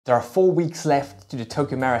There are 4 weeks left to the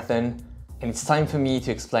Tokyo Marathon, and it's time for me to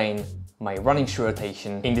explain my running shoe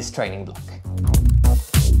rotation in this training block.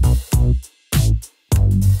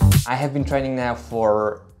 I have been training now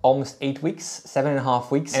for almost 8 weeks, 7.5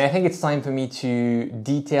 weeks, and I think it's time for me to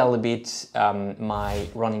detail a bit my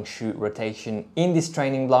running shoe rotation in this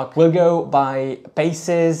training block. We'll go by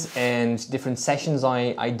paces and different sessions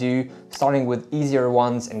I do, starting with easier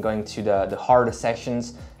ones and going to the harder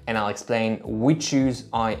sessions, and I'll explain which shoes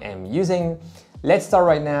I am using. Let's start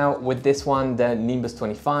right now with this one, the Nimbus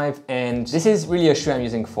 25, and this is really a shoe I'm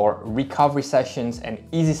using for recovery sessions and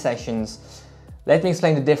easy sessions. Let me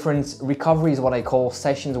explain the difference. Recovery is what I call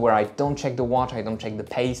sessions where I don't check the watch, I don't check the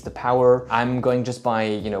pace, the power. I'm going just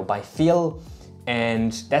by, by feel.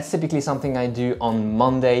 And that's typically something I do on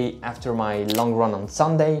Monday after my long run on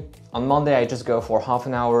Sunday. On Monday, I just go for half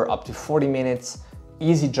an hour up to 40 minutes,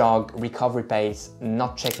 easy jog, recovery pace,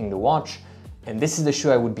 not checking the watch. And this is the shoe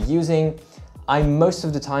I would be using. I most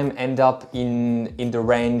of the time end up in the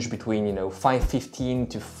range between 5:15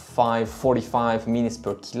 to 5:45 minutes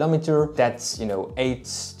per kilometer. That's 8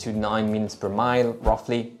 to 9 minutes per mile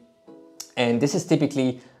roughly. And this is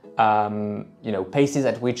typically paces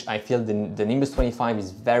at which I feel the Nimbus 25 is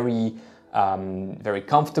very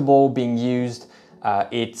comfortable being used.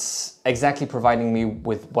 It's exactly providing me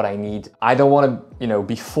with what I need. I don't want to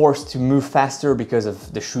be forced to move faster because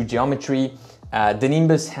of the shoe geometry. The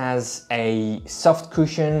Nimbus has a soft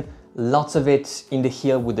cushion, lots of it in the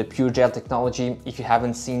heel with the pure gel technology. If you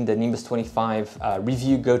haven't seen the Nimbus 25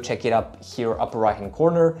 review, go check it up here, upper right hand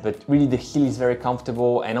corner. But really the heel is very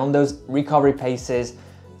comfortable, and on those recovery paces,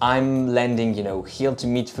 I'm landing heel to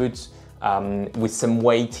midfoot with some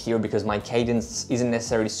weight here because my cadence isn't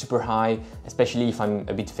necessarily super high, especially if I'm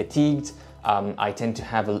a bit fatigued. I tend to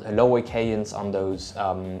have a lower cadence on those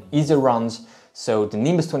easier runs. So the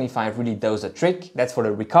Nimbus 25 really does a trick. That's for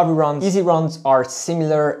the recovery runs. Easy runs are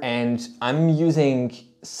similar, and I'm using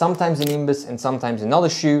sometimes the Nimbus and sometimes another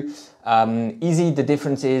shoe. Easy, the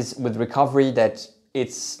difference is with recovery that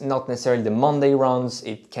it's not necessarily the Monday runs.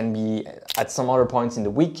 It can be at some other points in the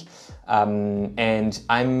week. And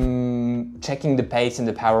I'm checking the pace and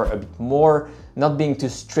the power a bit more, not being too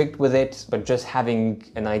strict with it, but just having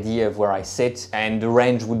an idea of where I sit. And the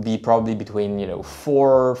range would be probably between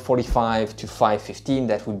 4:45 to 5:15.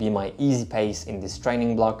 That would be my easy pace in this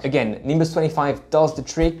training block. Again, Nimbus 25 does the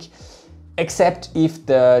trick, except if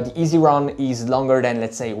the easy run is longer than,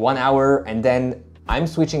 let's say, 1 hour, and then I'm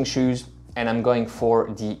switching shoes and I'm going for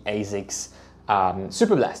the ASICS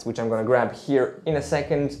Superblast, which I'm gonna grab here in a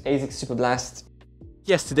second. ASICS Superblast.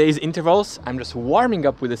 Yes, today's intervals, I'm just warming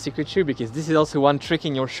up with a secret shoe, because this is also one trick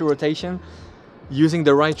in your shoe rotation, using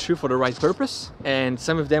the right shoe for the right purpose. And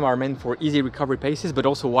some of them are meant for easy recovery paces, but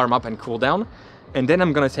also warm up and cool down. And then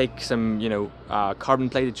I'm gonna take some, carbon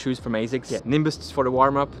plated shoes from ASICS. Yeah. Nimbus for the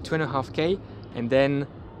warm up, 2.5K, and then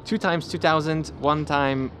 2 times 2000, 1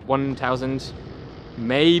 time 1000.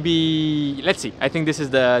 Maybe, let's see. I think this is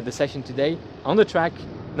the session today. On the track,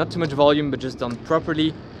 not too much volume, but just done properly.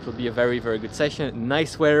 It will be a very, very good session.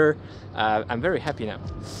 Nice weather. I'm very happy now.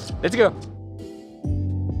 Let's go.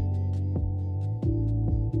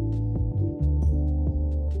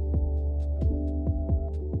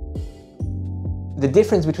 The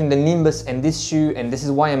difference between the Nimbus and this shoe, and this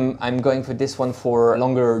is why I'm going for this one for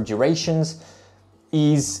longer durations,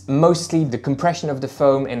 is mostly the compression of the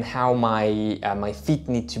foam and how my feet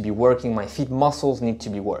need to be working, my feet muscles need to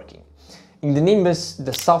be working. In the Nimbus,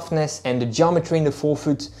 the softness and the geometry in the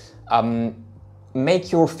forefoot make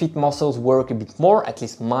your feet muscles work a bit more, at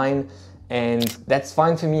least mine, and that's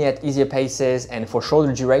fine for me at easier paces and for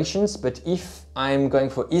shorter durations. But if I'm going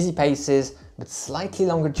for easy paces but slightly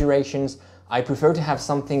longer durations, I prefer to have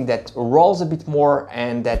something that rolls a bit more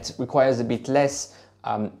and that requires a bit less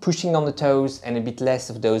pushing on the toes and a bit less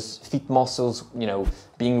of those feet muscles,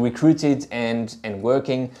 being recruited and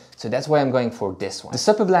working. So that's why I'm going for this one. The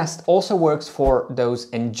Superblast also works for those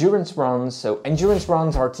endurance runs. So endurance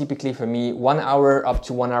runs are typically for me 1 hour up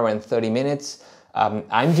to 1 hour and 30 minutes.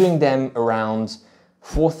 I'm doing them around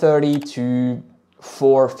 4:30 to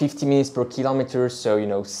 4:50 minutes per kilometer. So,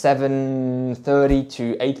 7:30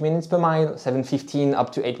 to 8 minutes per mile, 7:15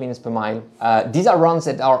 up to 8 minutes per mile. These are runs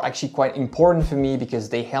that are actually quite important for me because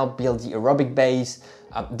they help build the aerobic base.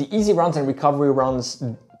 The easy runs and recovery runs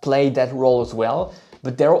play that role as well.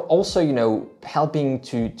 but they're also, you know, helping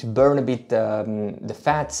to burn a bit the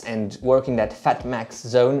fats and working that fat max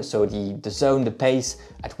zone. So the zone, the pace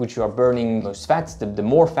at which you are burning most fats, the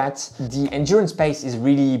more fats. The endurance pace is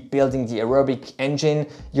really building the aerobic engine.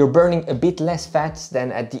 You're burning a bit less fats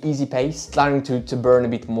than at the easy pace, starting to burn a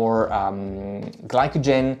bit more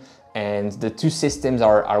glycogen and the two systems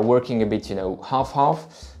are working a bit, you know, half-half.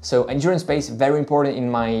 So endurance pace, very important in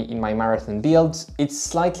my marathon build. It's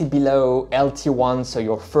slightly below LT1, so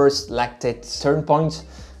your first lactate turn point.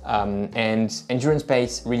 And endurance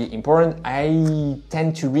pace, really important. I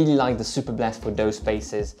tend to really like the Superblast for those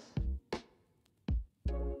paces.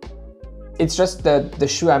 It's just the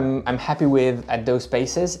shoe I'm happy with at those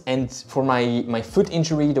paces. And for my foot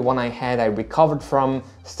injury, the one I had, I recovered from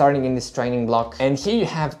starting in this training block. And here you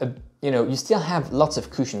have you still have lots of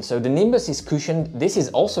cushion. So the Nimbus is cushioned. This is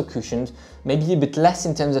also cushioned, maybe a bit less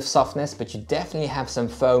in terms of softness, but you definitely have some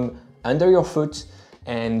foam under your foot,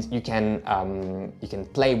 and you can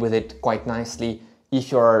play with it quite nicely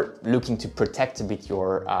if you're looking to protect a bit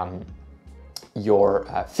your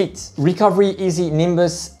feet. Recovery, easy,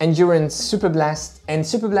 Nimbus, endurance, Superblast. And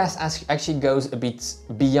Superblast actually goes a bit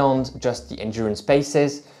beyond just the endurance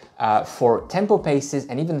paces. For tempo paces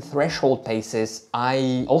and even threshold paces,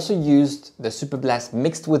 I also used the Superblast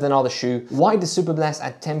mixed with another shoe. Why the Superblast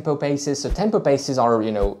at tempo paces? So tempo paces are,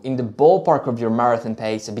 you know, in the ballpark of your marathon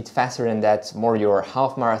pace, a bit faster than that, more your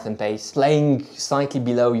half marathon pace, playing slightly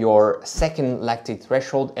below your second lactate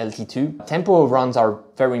threshold, LT2. Tempo runs are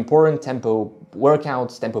very important. Tempo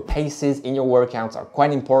workouts, tempo paces in your workouts are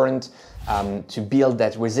quite important. To build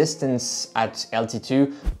that resistance at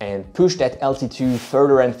LT2 and push that LT2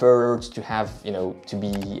 further and further to have, you know, to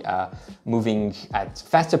be moving at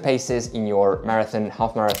faster paces in your marathon,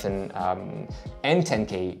 half marathon, and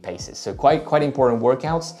 10K paces. So quite important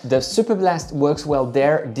workouts. The Superblast works well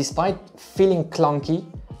there despite feeling clunky.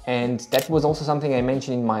 And that was also something I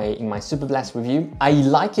mentioned in my Superblast review. I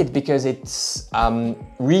like it because it's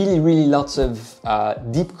really lots of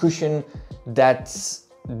deep cushion that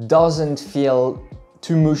doesn't feel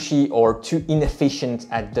too mushy or too inefficient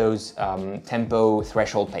at those tempo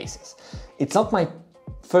threshold paces. It's not my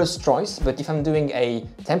first choice, but if I'm doing a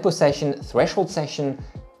tempo session, threshold session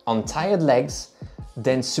on tired legs,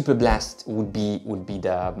 then Superblast would be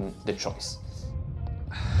the choice.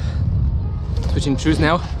 Switching shoes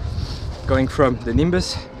now, going from the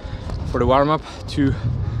Nimbus for the warm-up to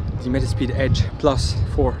the Metaspeed Edge Plus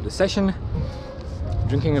for the session.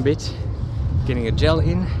 Drinking a bit, getting a gel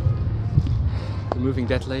in, removing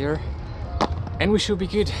that layer, and we should be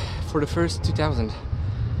good for the first 2000.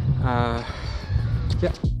 Yeah.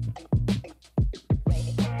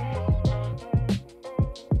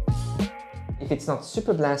 If it's not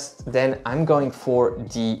Superblast, then I'm going for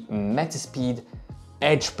the Metaspeed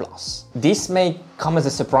Edge Plus. This may come as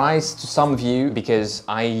a surprise to some of you because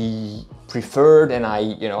I preferred, and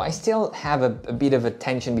I still have a bit of a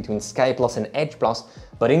tension between Sky Plus and Edge Plus,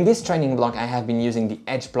 but in this training block I have been using the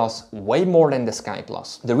Edge Plus way more than the Sky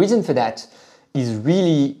Plus. The reason for that is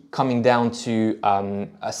really coming down to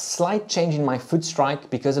a slight change in my foot strike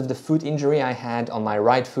because of the foot injury I had on my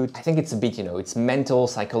right foot. I think it's a bit, it's mental,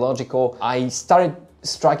 psychological. I started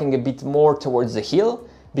striking a bit more towards the heel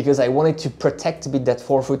because I wanted to protect a bit that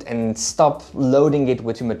forefoot and stop loading it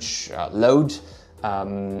with too much load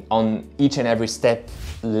on each and every step,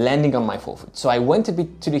 landing on my forefoot. So I went a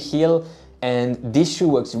bit to the heel, and this shoe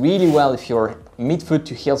works really well if you're mid-foot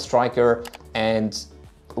to heel striker and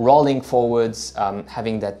rolling forwards,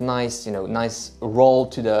 having that nice, nice roll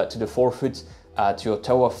to the forefoot, to your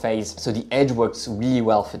toe-off phase. So the Edge works really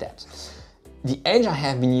well for that. The Edge I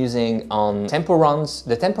have been using on tempo runs.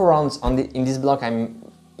 The tempo runs in this block, I'm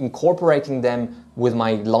incorporating them with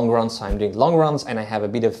my long runs. So I'm doing long runs and I have a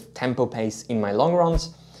bit of tempo pace in my long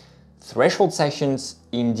runs. Threshold sessions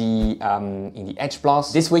in the Edge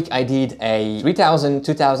Plus. This week I did a 3000,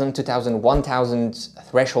 2000, 2000, 1000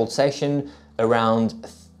 threshold session around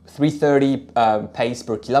 330 pace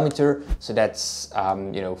per kilometer. So that's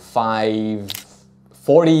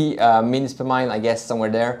 540 minutes per mile, I guess, somewhere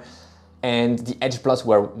there. And the Edge Plus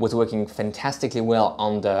was working fantastically well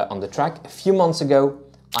on the track. A few months ago,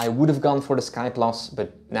 I would have gone for the Sky Plus,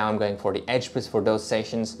 but now I'm going for the Edge Plus for those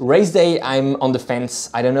sessions. Race day, I'm on the fence.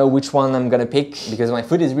 I don't know which one I'm gonna pick because my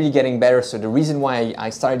foot is really getting better. So the reason why I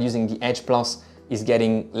started using the Edge Plus is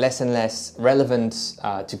getting less and less relevant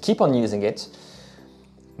to keep on using it.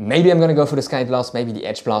 Maybe I'm gonna go for the Sky Plus, maybe the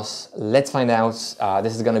Edge Plus. Let's find out.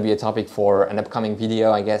 This is gonna be a topic for an upcoming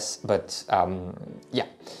video, I guess, but yeah.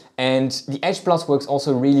 And the Edge Plus works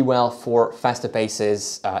also really well for faster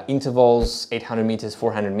paces, intervals, 800 meters,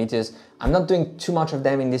 400 meters. I'm not doing too much of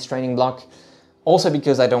them in this training block. Also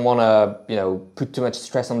because I don't wanna, put too much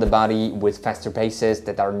stress on the body with faster paces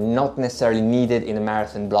that are not necessarily needed in a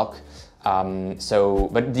marathon block.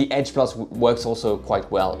 But the Edge Plus works also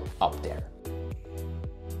quite well up there.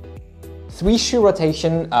 3 shoe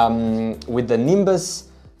rotation with the Nimbus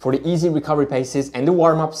for the easy recovery paces and the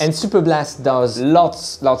warm-ups. And Superblast does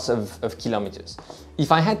lots of kilometers.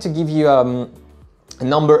 If I had to give you a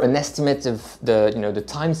number, an estimate of the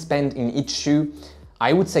time spent in each shoe,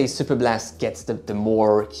 I would say Superblast gets the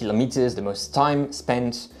more kilometers, the most time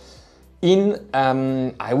spent in.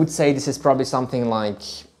 I would say this is probably something like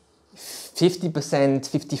 50%,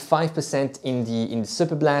 55% in the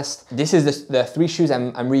Superblast. This is the 3 shoes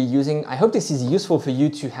I'm really using. I hope this is useful for you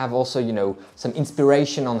to have also, some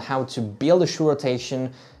inspiration on how to build a shoe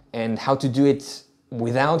rotation and how to do it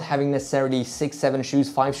without having necessarily 6, 7 shoes,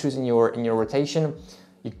 5 shoes in your rotation.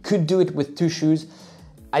 You could do it with 2 shoes.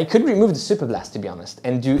 I could remove the Superblast, to be honest,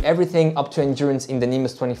 and do everything up to endurance in the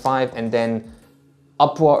Nimbus 25 and then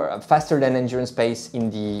upward, faster than endurance pace in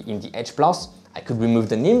the Edge Plus. I could remove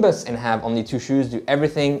the Nimbus and have only 2 shoes, do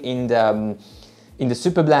everything in the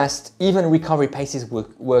Superblast. Even recovery paces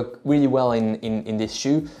work really well in this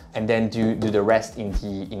shoe, and then do the rest in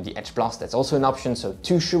the Edge Plus. That's also an option. So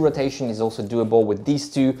 2 shoe rotation is also doable with these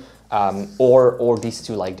 2, or these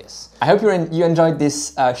 2 like this. I hope you enjoyed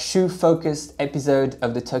this shoe-focused episode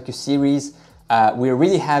of the Tokyo series. We're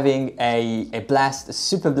really having a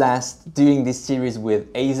Superblast doing this series with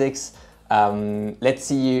ASICS. Let's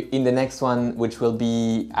see you in the next one, which will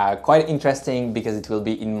be quite interesting because it will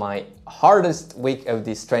be in my hardest week of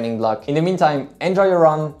this training block. In the meantime, enjoy your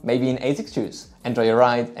run, maybe in ASICS shoes. Enjoy your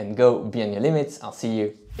ride and go beyond your limits. I'll see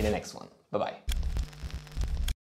you in the next one. Bye-bye.